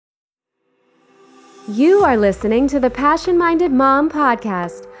You are listening to the Passion Minded Mom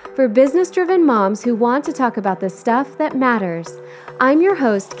podcast for business-driven moms who want to talk about the stuff that matters. I'm your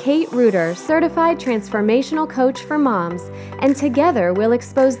host, Kate Reuter, certified transformational coach for moms, and together we'll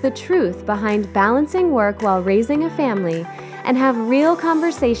expose the truth behind balancing work while raising a family and have real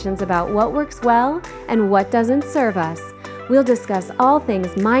conversations about what works well and what doesn't serve us. We'll discuss all things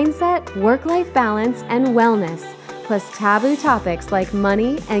mindset, work-life balance, and wellness, plus taboo topics like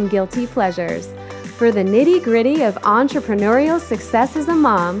money and guilty pleasures. For the nitty-gritty of entrepreneurial success as a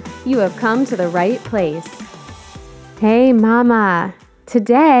mom, you have come to the right place. Hey mama,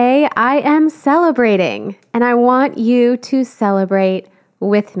 today I am celebrating and I want you to celebrate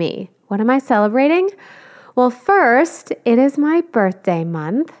with me. What am I celebrating? Well, first, it is my birthday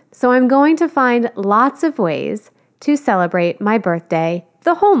month, so I'm going to find lots of ways to celebrate my birthday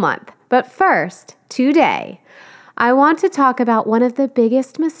the whole month. But first, today, I want to talk about one of the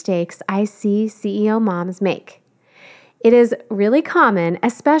biggest mistakes I see CEO moms make. It is really common,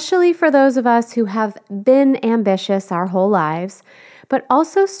 especially for those of us who have been ambitious our whole lives, but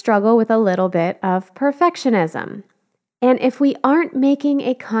also struggle with a little bit of perfectionism. And if we aren't making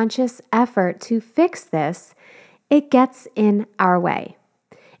a conscious effort to fix this, it gets in our way.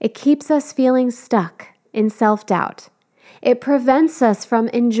 It keeps us feeling stuck in self-doubt. It prevents us from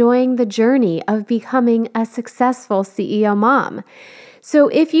enjoying the journey of becoming a successful CEO mom. So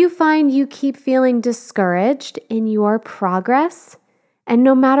if you find you keep feeling discouraged in your progress, and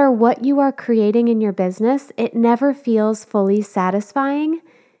no matter what you are creating in your business, it never feels fully satisfying,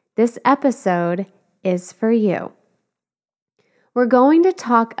 this episode is for you. We're going to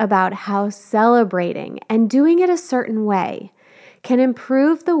talk about how celebrating and doing it a certain way can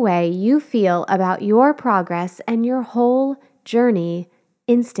improve the way you feel about your progress and your whole journey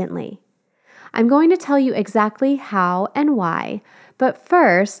instantly. I'm going to tell you exactly how and why, but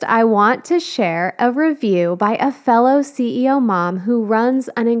first I want to share a review by a fellow CEO mom who runs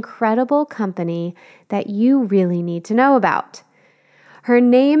an incredible company that you really need to know about. Her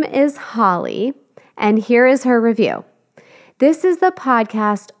name is Holly, and here is her review. This is the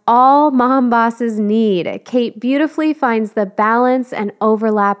podcast all mom bosses need. Kate beautifully finds the balance and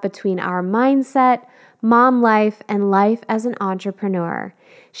overlap between our mindset, mom life, and life as an entrepreneur.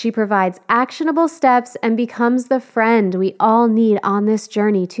 She provides actionable steps and becomes the friend we all need on this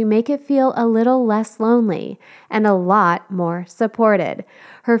journey to make it feel a little less lonely and a lot more supported.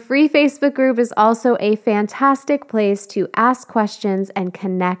 Her free Facebook group is also a fantastic place to ask questions and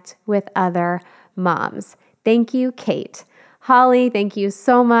connect with other moms. Thank you, Kate. Holly, thank you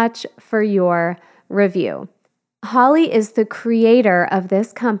so much for your review. Holly is the creator of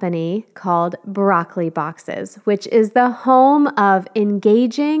this company called Broccoli Boxes, which is the home of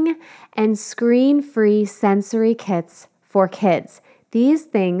engaging and screen-free sensory kits for kids. These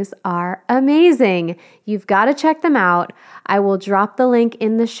things are amazing. You've got to check them out. I will drop the link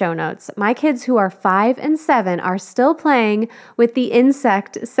in the show notes. My kids who are 5 and 7 are still playing with the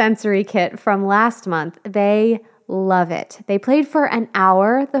insect sensory kit from last month. They love it. They played for an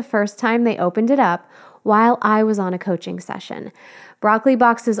hour the first time they opened it up while I was on a coaching session. Broccoli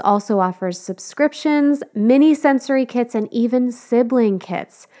Boxes also offers subscriptions, mini sensory kits, and even sibling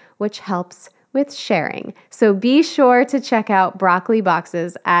kits, which helps with sharing. So be sure to check out Broccoli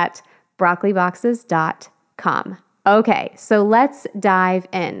Boxes at broccoliboxes.com. Okay, so let's dive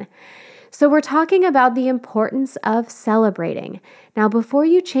in. So we're talking about the importance of celebrating. Now, before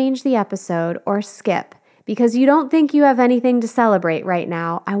you change the episode or skip, because you don't think you have anything to celebrate right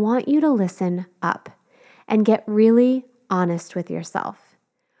now, I want you to listen up and get really honest with yourself.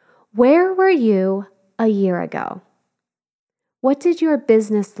 Where were you a year ago? What did your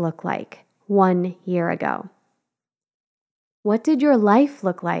business look like 1 year ago? What did your life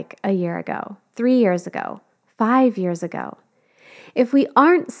look like a year ago, 3 years ago, 5 years ago? If we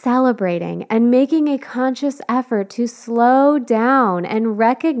aren't celebrating and making a conscious effort to slow down and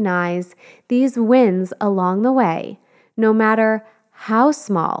recognize these wins along the way, no matter how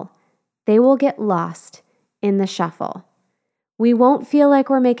small, they will get lost in the shuffle. We won't feel like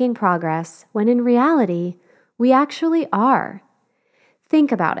we're making progress when in reality, we actually are.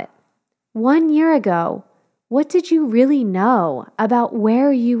 Think about it. 1 year ago, what did you really know about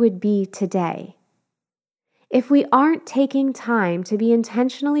where you would be today? If we aren't taking time to be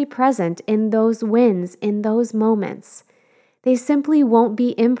intentionally present in those wins, in those moments, they simply won't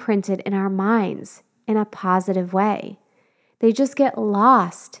be imprinted in our minds in a positive way. They just get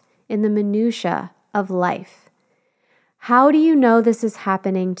lost in the minutia of life. How do you know this is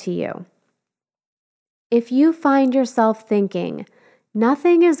happening to you? If you find yourself thinking,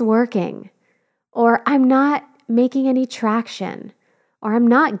 nothing is working, or I'm not making any traction, or I'm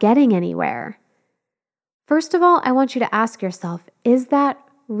not getting anywhere, First of all, I want you to ask yourself, is that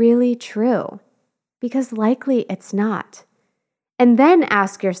really true? Because likely it's not. And then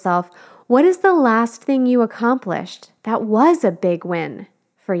ask yourself, what is the last thing you accomplished that was a big win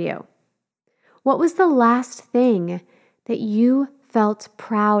for you? What was the last thing that you felt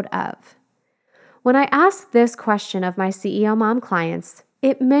proud of? When I ask this question of my CEO Mom clients,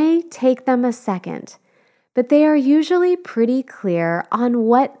 it may take them a second, but they are usually pretty clear on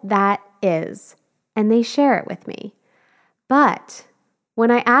what that is, and they share it with me. But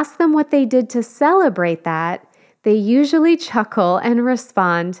when I ask them what they did to celebrate that, they usually chuckle and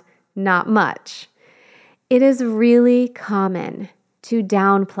respond, not much. It is really common to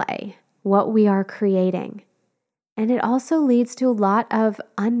downplay what we are creating, and it also leads to a lot of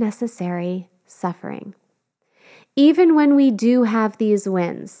unnecessary suffering. Even when we do have these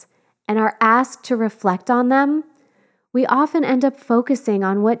wins and are asked to reflect on them, we often end up focusing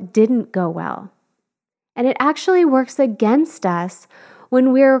on what didn't go well. And it actually works against us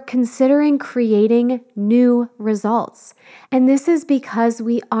when we're considering creating new results. And this is because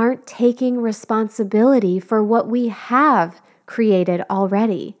we aren't taking responsibility for what we have created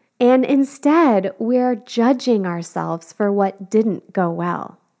already. And instead, we're judging ourselves for what didn't go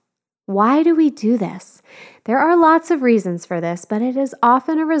well. Why do we do this? There are lots of reasons for this, but it is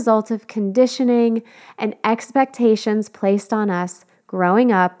often a result of conditioning and expectations placed on us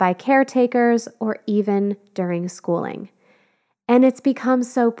growing up by caretakers or even during schooling. And it's become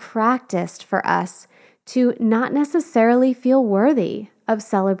so practiced for us to not necessarily feel worthy of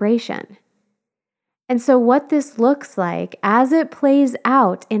celebration. And so what this looks like as it plays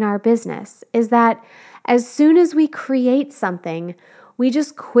out in our business is that as soon as we create something, we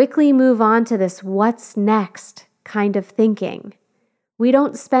just quickly move on to this what's next kind of thinking. We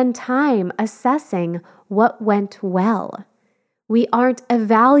don't spend time assessing what went well. We aren't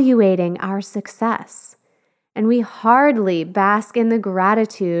evaluating our success. And we hardly bask in the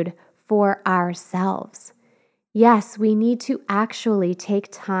gratitude for ourselves. Yes, we need to actually take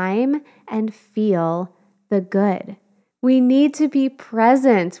time and feel the good. We need to be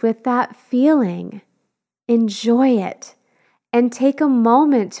present with that feeling, enjoy it, and take a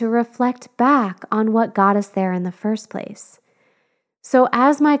moment to reflect back on what got us there in the first place. So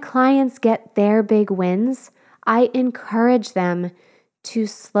as my clients get their big wins, I encourage them to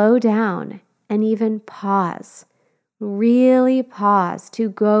slow down and even pause, really pause to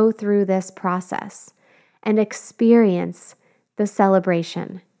go through this process and experience the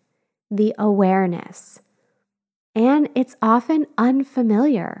celebration, the awareness. And it's often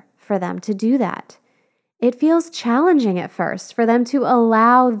unfamiliar for them to do that. It feels challenging at first for them to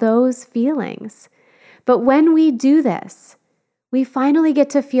allow those feelings. But when we do this, we finally get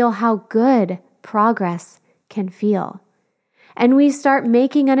to feel how good progress can feel. And we start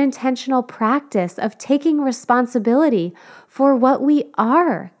making an intentional practice of taking responsibility for what we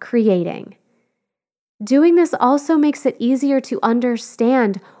are creating. Doing this also makes it easier to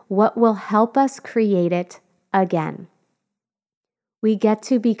understand what will help us create it again. We get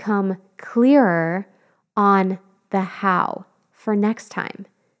to become clearer on the how for next time.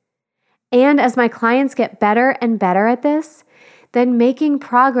 And as my clients get better and better at this, then making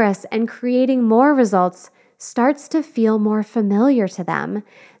progress and creating more results starts to feel more familiar to them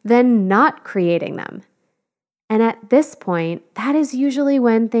than not creating them. And at this point, that is usually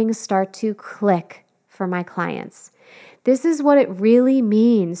when things start to click for my clients. This is what it really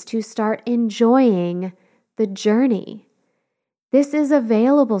means to start enjoying the journey. This is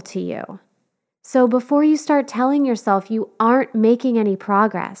available to you. So before you start telling yourself you aren't making any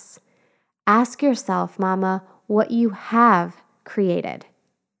progress, ask yourself, Mama, what you have created.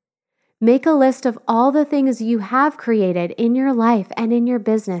 Make a list of all the things you have created in your life and in your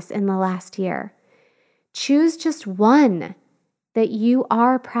business in the last year. Choose just one that you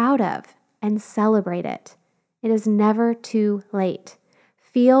are proud of and celebrate it. It is never too late.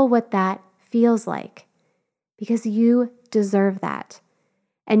 Feel what that feels like because you deserve that.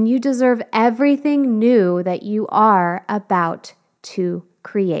 And you deserve everything new that you are about to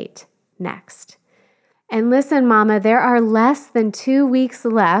create next. And listen, Mama, there are less than 2 weeks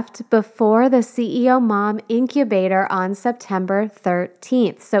left before the CEO Mom Incubator on September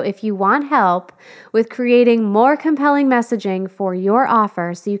 13th. So if you want help with creating more compelling messaging for your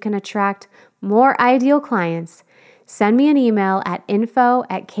offer so you can attract more ideal clients, send me an email at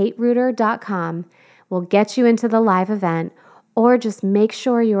info@katereuter.com. We'll get you into the live event, or just make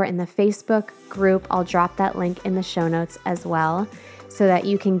sure you're in the Facebook group. I'll drop that link in the show notes as well so that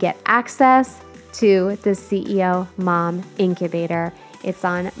you can get access to the CEO Mom Incubator. It's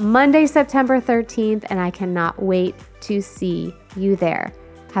on Monday, September 13th, and I cannot wait to see you there.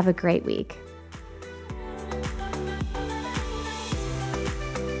 Have a great week.